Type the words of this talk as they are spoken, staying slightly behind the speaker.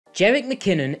Jerick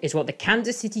McKinnon is what the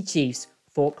Kansas City Chiefs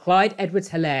thought Clyde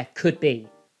Edwards-Helaire could be.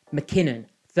 McKinnon,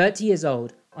 30 years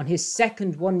old, on his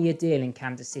second one-year deal in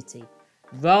Kansas City,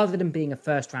 rather than being a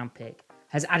first-round pick,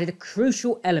 has added a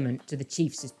crucial element to the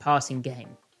Chiefs' passing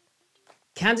game.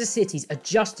 Kansas City's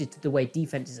adjusted to the way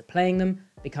defenses are playing them,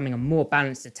 becoming a more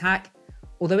balanced attack,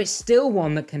 although it's still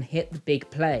one that can hit the big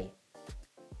play.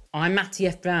 I'm Matty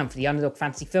F for the Underdog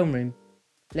Fantasy Film Room.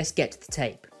 Let's get to the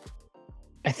tape.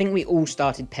 I think we all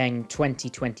started paying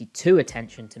 2022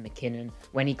 attention to McKinnon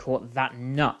when he caught that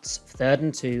nuts 3rd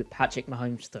and 2 Patrick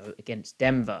Mahomes throw against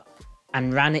Denver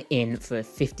and ran it in for a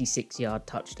 56-yard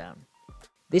touchdown.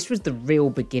 This was the real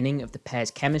beginning of the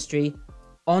pair's chemistry,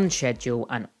 on schedule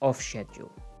and off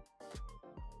schedule.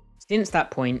 Since that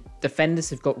point,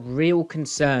 defenders have got real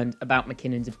concerned about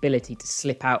McKinnon's ability to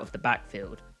slip out of the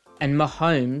backfield, and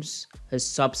Mahomes has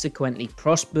subsequently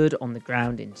prospered on the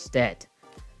ground instead.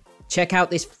 Check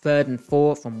out this 3rd and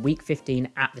 4 from Week 15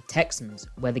 at the Texans,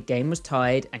 where the game was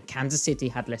tied and Kansas City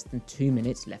had less than 2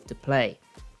 minutes left to play.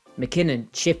 McKinnon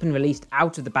chip and released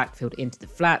out of the backfield into the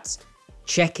flats,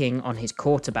 checking on his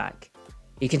quarterback.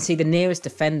 You can see the nearest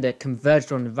defender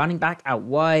converged on the running back out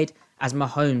wide as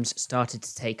Mahomes started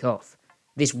to take off.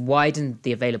 This widened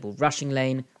the available rushing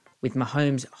lane, with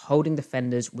Mahomes holding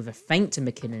defenders with a feint to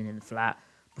McKinnon in the flat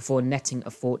before netting a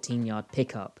 14-yard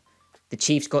pickup. The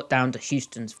Chiefs got down to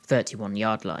Houston's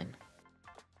 31-yard line.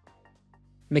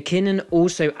 McKinnon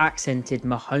also accented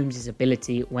Mahomes'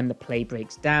 ability when the play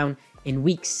breaks down in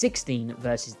Week 16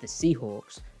 versus the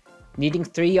Seahawks. Needing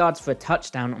 3 yards for a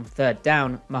touchdown on 3rd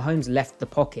down, Mahomes left the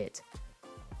pocket.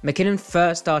 McKinnon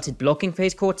first started blocking for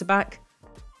his quarterback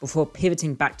before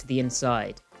pivoting back to the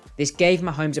inside. This gave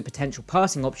Mahomes a potential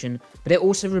passing option, but it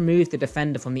also removed the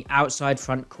defender from the outside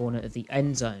front corner of the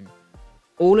end zone.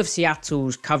 All of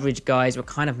Seattle's coverage guys were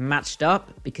kind of matched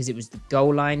up because it was the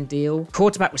goal line deal.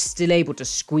 Quarterback was still able to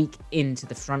squeak into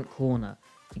the front corner,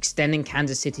 extending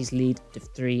Kansas City's lead to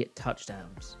 3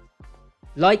 touchdowns.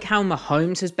 Like how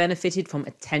Mahomes has benefited from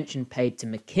attention paid to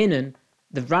McKinnon,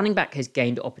 the running back has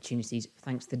gained opportunities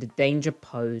thanks to the danger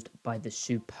posed by the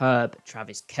superb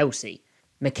Travis Kelce.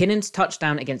 McKinnon's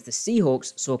touchdown against the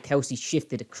Seahawks saw Kelce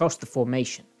shifted across the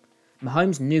formation.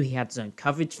 Mahomes knew he had zone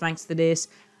coverage thanks to this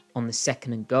on the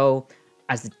 2nd and goal,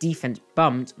 as the defense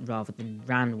bumped rather than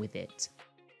ran with it.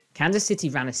 Kansas City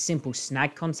ran a simple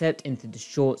snag concept into the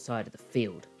short side of the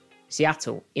field.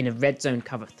 Seattle, in a red zone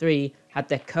cover 3, had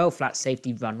their curl flat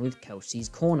safety run with Kelce's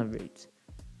corner route.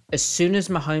 As soon as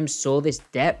Mahomes saw this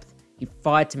depth, he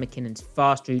fired to McKinnon's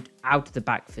fast route out of the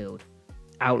backfield,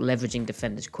 out-leveraging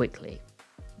defenders quickly.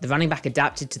 The running back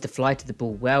adapted to the flight of the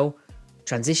ball well,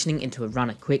 transitioning into a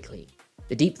runner quickly.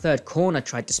 The deep 3rd corner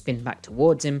tried to spin back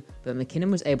towards him, but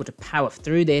McKinnon was able to power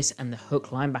through this and the hook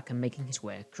linebacker making his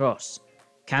way across.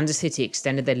 Kansas City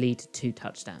extended their lead to 2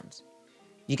 touchdowns.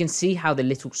 You can see how the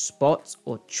little spots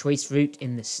or choice route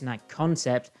in the snag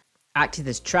concept acted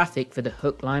as traffic for the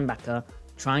hook linebacker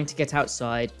trying to get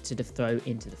outside to throw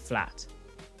into the flat.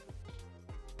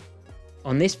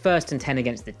 On this 1st and 10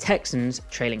 against the Texans,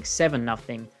 trailing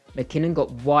 7-0, McKinnon got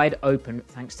wide open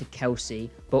thanks to Kelce,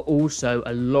 but also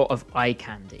a lot of eye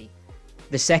candy.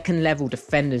 The 2nd level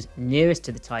defenders nearest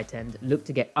to the tight end looked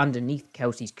to get underneath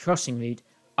Kelce's crossing route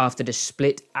after the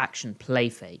split action play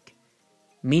fake.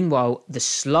 Meanwhile, the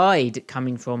slide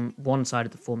coming from one side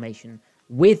of the formation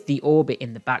with the orbit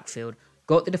in the backfield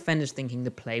got the defenders thinking the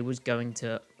play was going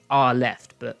to our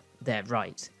left, but their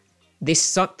right. This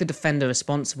sucked the defender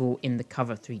responsible in the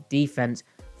cover 3 defense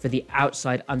for the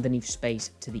outside underneath space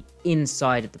to the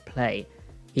inside of the play.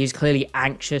 He was clearly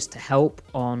anxious to help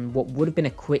on what would have been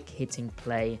a quick hitting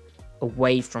play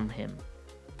away from him.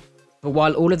 But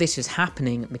while all of this was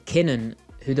happening, McKinnon,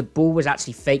 who the ball was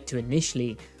actually faked to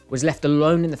initially, was left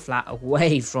alone in the flat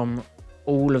away from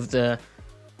all of the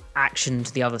action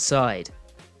to the other side.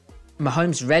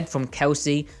 Mahomes read from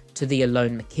Kelce to the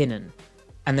alone McKinnon,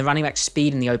 and the running back's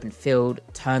speed in the open field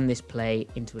turned this play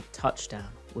into a touchdown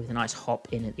with a nice hop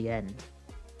in at the end.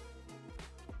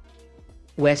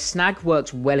 Where snag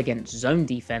works well against zone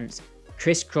defense,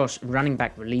 crisscross running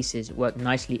back releases work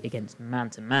nicely against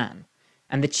man-to-man,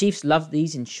 and the Chiefs love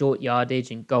these in short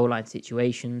yardage and goal line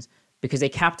situations because they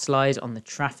capitalize on the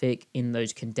traffic in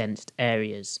those condensed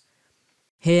areas.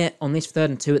 Here, on this 3rd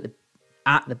and 2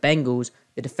 at the Bengals,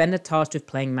 the defender tasked with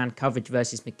playing man coverage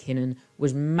versus McKinnon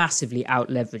was massively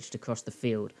out-leveraged across the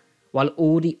field, while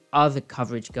all the other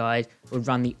coverage guys would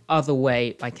run the other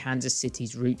way by Kansas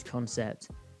City's route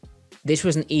concept. This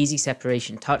was an easy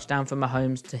separation touchdown for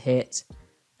Mahomes to hit,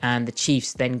 and the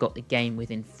Chiefs then got the game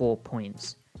within 4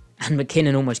 points. And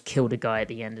McKinnon almost killed a guy at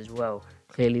the end as well,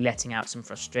 clearly letting out some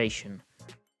frustration.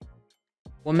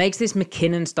 What makes this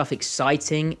McKinnon stuff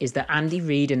exciting is that Andy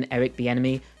Reid and Jerick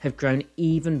McKinnon have grown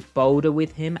even bolder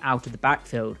with him out of the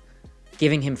backfield,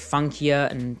 giving him funkier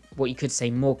and what you could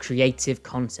say more creative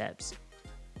concepts.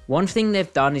 One thing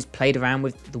they've done is played around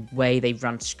with the way they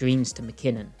run screens to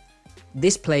McKinnon.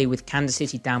 This play with Kansas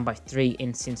City down by 3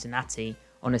 in Cincinnati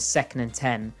on a 2nd and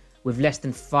 10 with less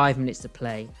than 5 minutes to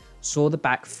play saw the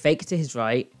back fake to his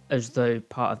right as though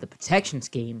part of the protection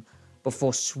scheme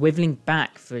before swiveling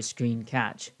back for a screen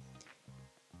catch.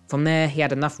 From there, he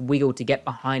had enough wiggle to get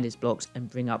behind his blocks and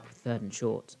bring up 3rd and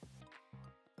short.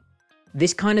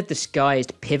 This kind of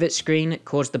disguised pivot screen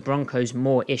caused the Broncos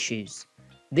more issues.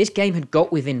 This game had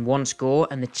got within 1 score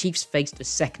and the Chiefs faced a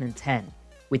 2nd and 10.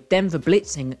 With Denver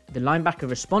blitzing, the linebacker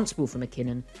responsible for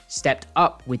McKinnon stepped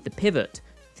up with the pivot,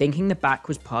 thinking the back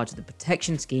was part of the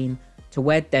protection scheme to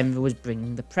where Denver was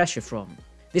bringing the pressure from.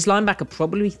 This linebacker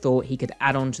probably thought he could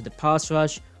add on to the pass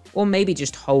rush, or maybe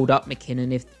just hold up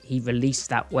McKinnon if he released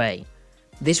that way.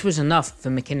 This was enough for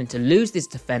McKinnon to lose this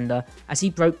defender as he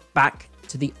broke back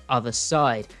to the other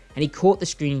side, and he caught the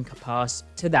screen pass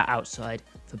to that outside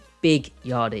for big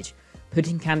yardage,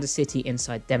 putting Kansas City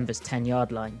inside Denver's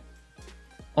 10-yard line.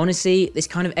 Honestly, this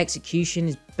kind of execution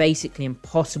is basically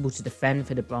impossible to defend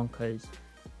for the Broncos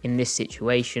in this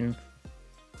situation.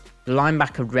 The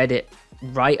linebacker read it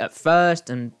right at first,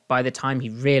 and by the time he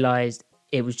realised,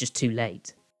 it was just too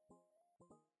late.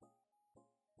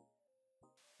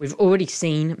 We've already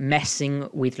seen messing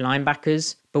with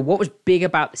linebackers, but what was big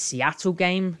about the Seattle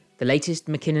game, the latest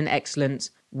McKinnon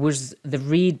excellence, was the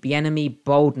Reid Bieniemy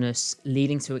boldness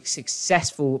leading to a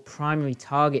successful primary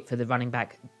target for the running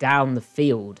back down the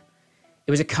field.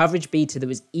 It was a coverage beater that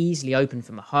was easily open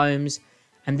for Mahomes,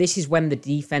 and this is when the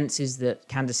defenses that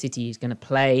Kansas City is going to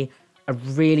play are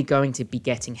really going to be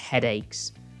getting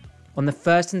headaches. On the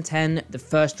 1st and 10, the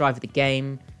first drive of the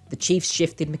game, the Chiefs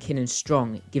shifted McKinnon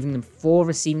strong, giving them 4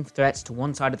 receiving threats to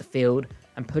one side of the field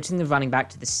and putting the running back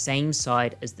to the same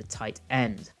side as the tight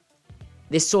end.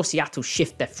 This saw Seattle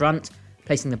shift their front,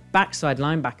 placing the backside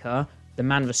linebacker, the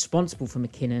man responsible for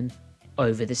McKinnon,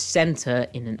 over the center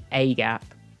in an A-gap.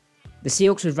 The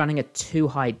Seahawks was running a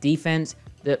too-high defense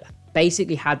that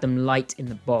basically had them light in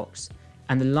the box,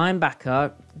 and the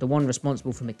linebacker, the one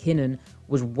responsible for McKinnon,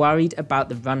 was worried about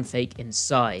the run fake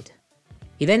inside.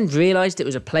 He then realised it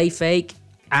was a play fake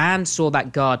and saw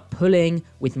that guard pulling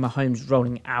with Mahomes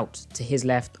rolling out to his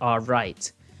left, our right.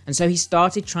 And so he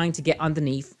started trying to get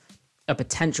underneath a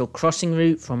potential crossing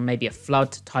route from maybe a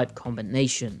flood type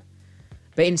combination.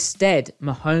 But instead,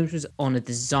 Mahomes was on a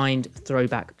designed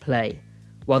throwback play.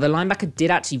 While the linebacker did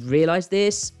actually realise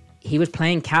this, he was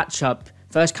playing catch up,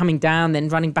 first coming down, then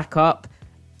running back up,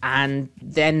 and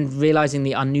then realising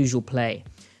the unusual play.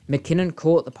 McKinnon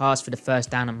caught the pass for the 1st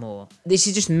down and more. This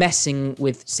is just messing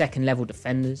with 2nd level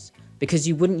defenders, because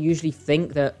you wouldn't usually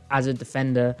think that as a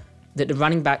defender that the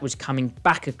running back was coming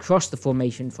back across the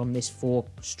formation from this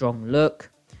 4-strong look,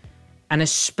 and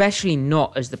especially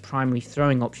not as the primary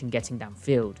throwing option getting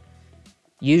downfield.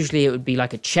 Usually it would be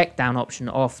like a check down option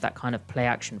off that kind of play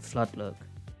action flood look.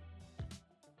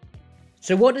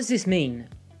 So what does this mean?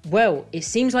 Well, it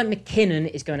seems like McKinnon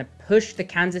is going to push the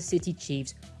Kansas City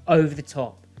Chiefs over the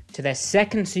top to their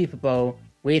 2nd Super Bowl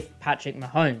with Patrick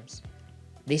Mahomes.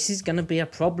 This is going to be a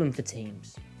problem for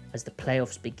teams as the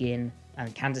playoffs begin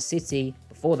and Kansas City,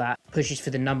 before that, pushes for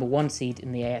the number 1 seed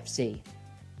in the AFC.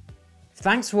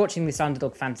 Thanks for watching this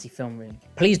Underdog Fantasy Film Room.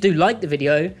 Please do like the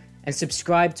video and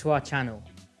subscribe to our channel.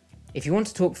 If you want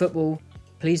to talk football,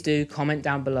 please do comment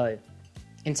down below.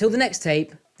 Until the next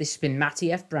tape, this has been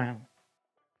Matty F. Brown.